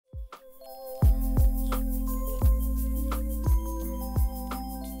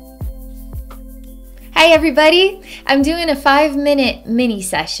Hi everybody! I'm doing a 5-minute mini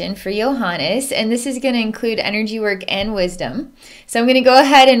session for Johannes, and this is going to include energy work and wisdom. So I'm going to go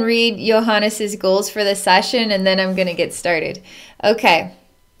ahead and read Johannes's goals for the session, and then I'm going to get started. Okay.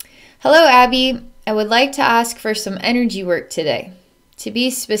 Hello Abbey. I would like to ask for some energy work today. To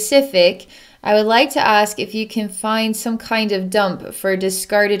be specific, I would like to ask if you can find some kind of dump for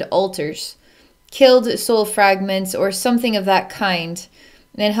discarded altars, killed soul fragments, or something of that kind,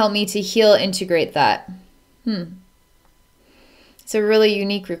 and help me to heal, integrate that. It's a really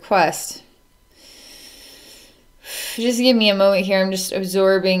unique request. Just give me a moment here. I'm just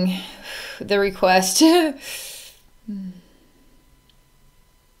absorbing the request. Okay.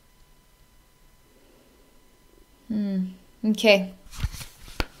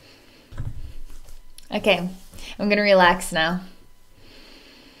 Okay. I'm going to relax now.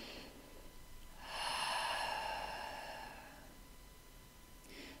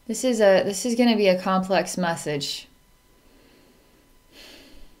 This is going to be a complex message,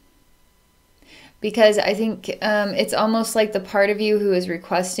 because I think it's almost like the part of you who is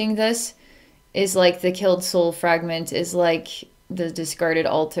requesting this is like the killed soul fragment, is like the discarded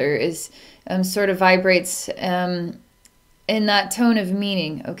altar, is sort of vibrates in that tone of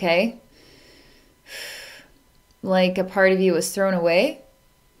meaning, okay? Like a part of you was thrown away.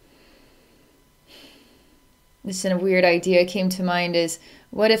 This is a weird idea came to mind is,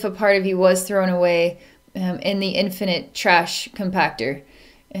 what if a part of you was thrown away in the infinite trash compactor?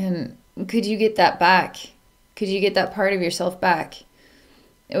 Could you get that back? Could you get that part of yourself back?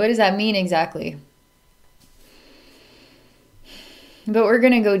 What does that mean exactly? But we're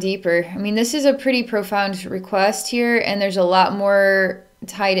going to go deeper. I mean, this is a pretty profound request here, and there's a lot more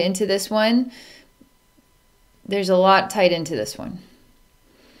tied into this one. There's a lot tied into this one.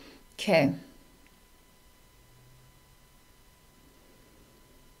 Okay.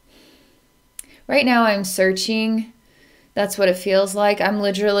 Right now I'm searching. That's what it feels like. I'm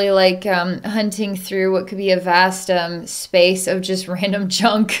literally like hunting through what could be a vast space of just random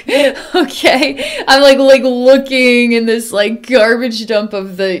junk. Okay. I'm like looking in this like garbage dump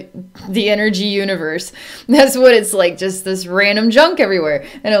of the energy universe. That's what it's like, just this random junk everywhere.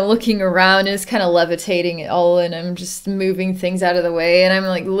 And I'm looking around and it's kind of levitating it all, and I'm just moving things out of the way, and I'm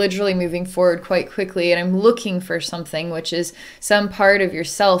like literally moving forward quite quickly, and I'm looking for something, which is some part of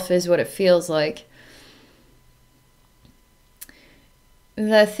yourself, is what it feels like.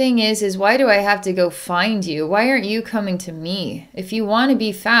 The thing is why do I have to go find you? Why aren't you coming to me? If you want to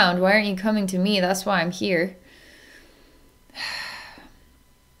be found, why aren't you coming to me? That's why I'm here.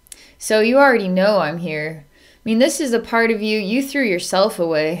 So you already know I'm here. I mean, this is a part of you. You threw yourself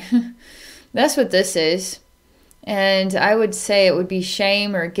away. That's what this is. And I would say it would be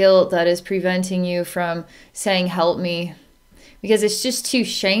shame or guilt that is preventing you from saying, help me. Because it's just too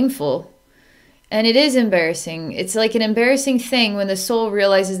shameful. And it is embarrassing. It's like an embarrassing thing when the soul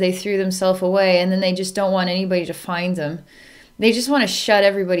realizes they threw themselves away, and then they just don't want anybody to find them. They just want to shut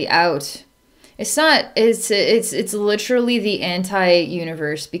everybody out. It's not, it's literally the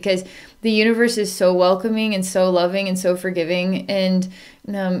anti-universe, because the universe is so welcoming and so loving and so forgiving. And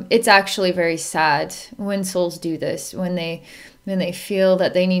it's actually very sad when souls do this, when they feel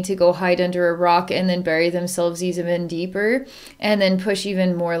that they need to go hide under a rock and then bury themselves even deeper and then push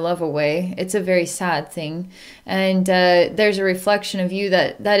even more love away. It's a very sad thing. And there's a reflection of you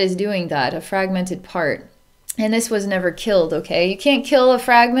that is doing that, a fragmented part. And this was never killed, okay? You can't kill a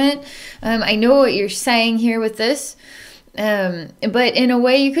fragment. I know what you're saying here with this. But in a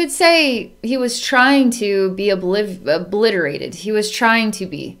way, you could say he was trying to be obliterated. He was trying to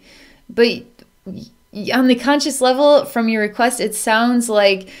be. But on the conscious level, from your request, it sounds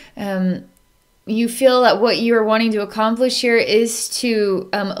like you feel that what you are wanting to accomplish here is to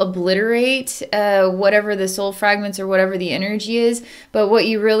obliterate whatever the soul fragments or whatever the energy is. But what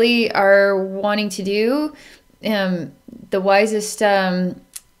you really are wanting to do, the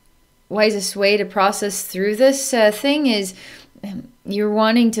wisest way to process through this thing is you're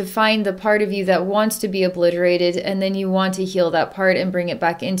wanting to find the part of you that wants to be obliterated, and then you want to heal that part and bring it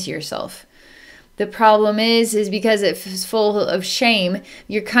back into yourself. The problem is because it's full of shame,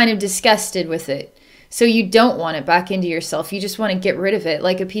 you're kind of disgusted with it. So you don't want it back into yourself. You just want to get rid of it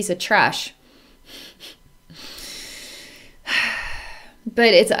like a piece of trash.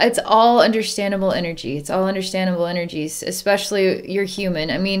 But it's all understandable energy. It's all understandable energies, especially you're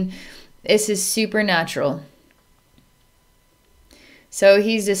human. I mean, this is supernatural. So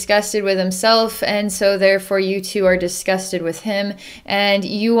he's disgusted with himself, and so therefore you two are disgusted with him, and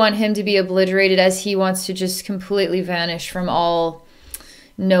you want him to be obliterated as he wants to just completely vanish from all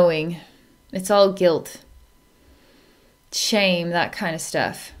knowing. It's all guilt, shame, that kind of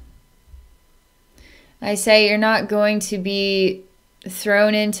stuff. I say you're not going to be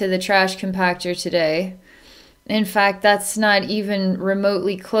thrown into the trash compactor today. In fact, that's not even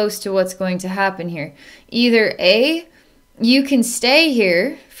remotely close to what's going to happen here. Either A, you can stay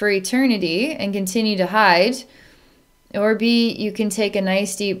here for eternity and continue to hide, or B, you can take a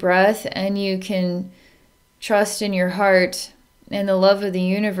nice deep breath and you can trust in your heart, and the love of the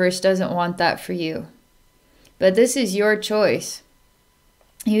universe doesn't want that for you. But this is your choice.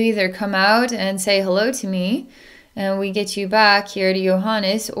 You either come out and say hello to me and we get you back here to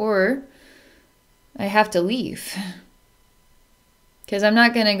Johannes, or I have to leave. Because I'm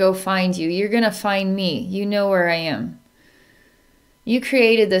not going to go find you. You're going to find me. You know where I am. You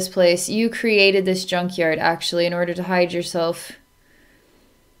created this place. You created this junkyard, actually, in order to hide yourself.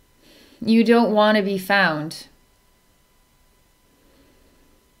 You don't want to be found.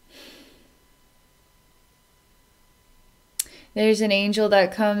 There's an angel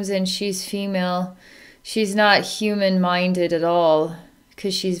that comes and she's female. She's not human-minded at all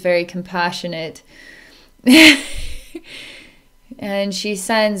because she's very compassionate. And she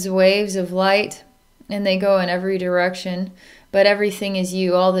sends waves of light and they go in every direction. But everything is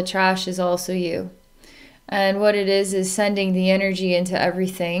you. All the trash is also you. And what it is sending the energy into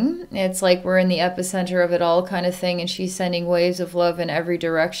everything. It's like we're in the epicenter of it all kind of thing. And she's sending waves of love in every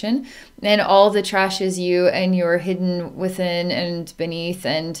direction. And all the trash is you, and you're hidden within and beneath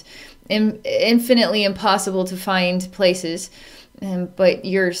and infinitely impossible to find places. But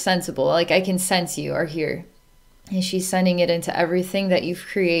you're sensible. Like I can sense you are here. And she's sending it into everything that you've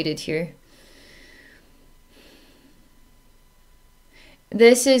created here.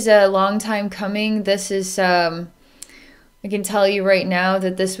 This is a long time coming. This is, I can tell you right now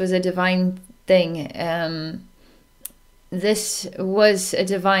that this was a divine thing. This was a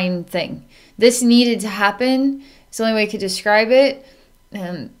divine thing. This needed to happen. It's the only way I could describe it.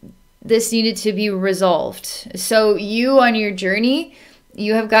 This needed to be resolved. So you on your journey,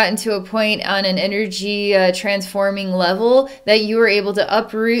 you have gotten to a point on an energy transforming level that you were able to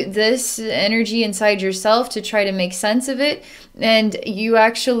uproot this energy inside yourself to try to make sense of it. And you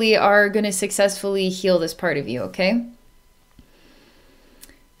actually are going to successfully heal this part of you, okay?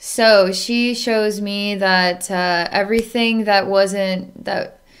 So she shows me that everything that wasn't,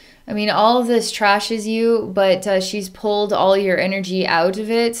 all of this trashes you, but she's pulled all your energy out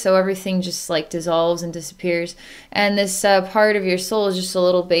of it, so everything just like dissolves and disappears. And this part of your soul is just a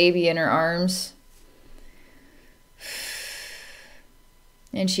little baby in her arms.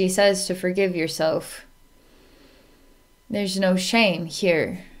 And she says to forgive yourself. There's no shame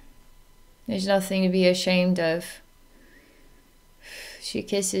here. There's nothing to be ashamed of. She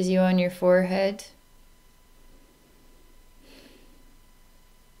kisses you on your forehead.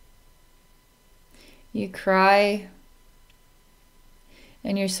 You cry,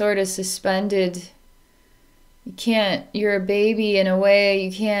 and you're sort of suspended. You're a baby in a way,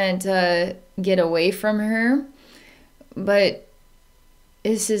 you can't get away from her, but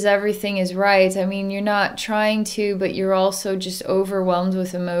this is everything is right. I mean, you're not trying to, but you're also just overwhelmed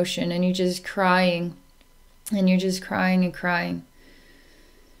with emotion, and you're just crying, and you're just crying and crying.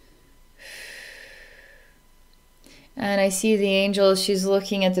 And I see the angel, she's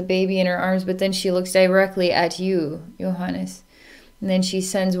looking at the baby in her arms, but then she looks directly at you, Johannes. And then she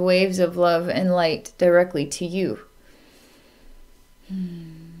sends waves of love and light directly to you.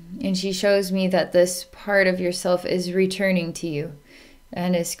 And she shows me that this part of yourself is returning to you.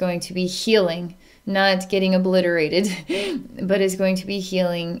 And it's going to be healing, not getting obliterated, but is going to be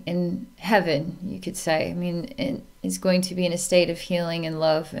healing in heaven, you could say. I mean, it's going to be in a state of healing and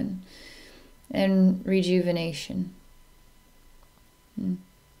love and rejuvenation.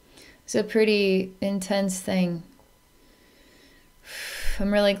 It's a pretty intense thing.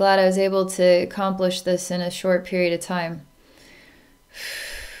 I'm really glad I was able to accomplish this in a short period of time.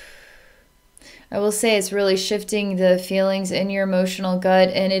 I will say it's really shifting the feelings in your emotional gut,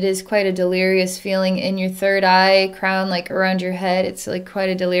 and it is quite a delirious feeling in your third eye, crown, like around your head. It's like quite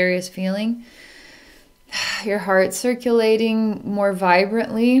a delirious feeling. Your heart circulating more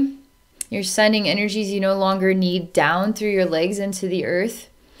vibrantly. You're sending energies you no longer need down through your legs into the earth.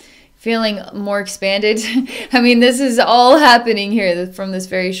 Feeling more expanded. I mean, this is all happening here from this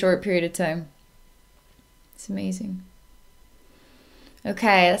very short period of time. It's amazing.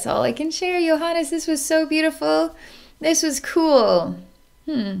 Okay, that's all I can share, Johannes. This was so beautiful. This was cool.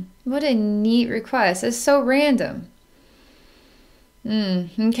 What a neat request. It's so random.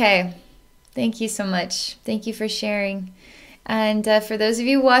 Okay. Thank you so much. Thank you for sharing. And for those of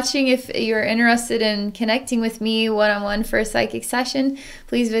you watching, if you're interested in connecting with me one-on-one for a psychic session,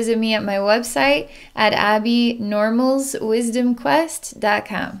 please visit me at my website at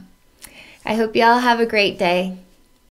abbeynormalswisdomquest.com. I hope y'all have a great day.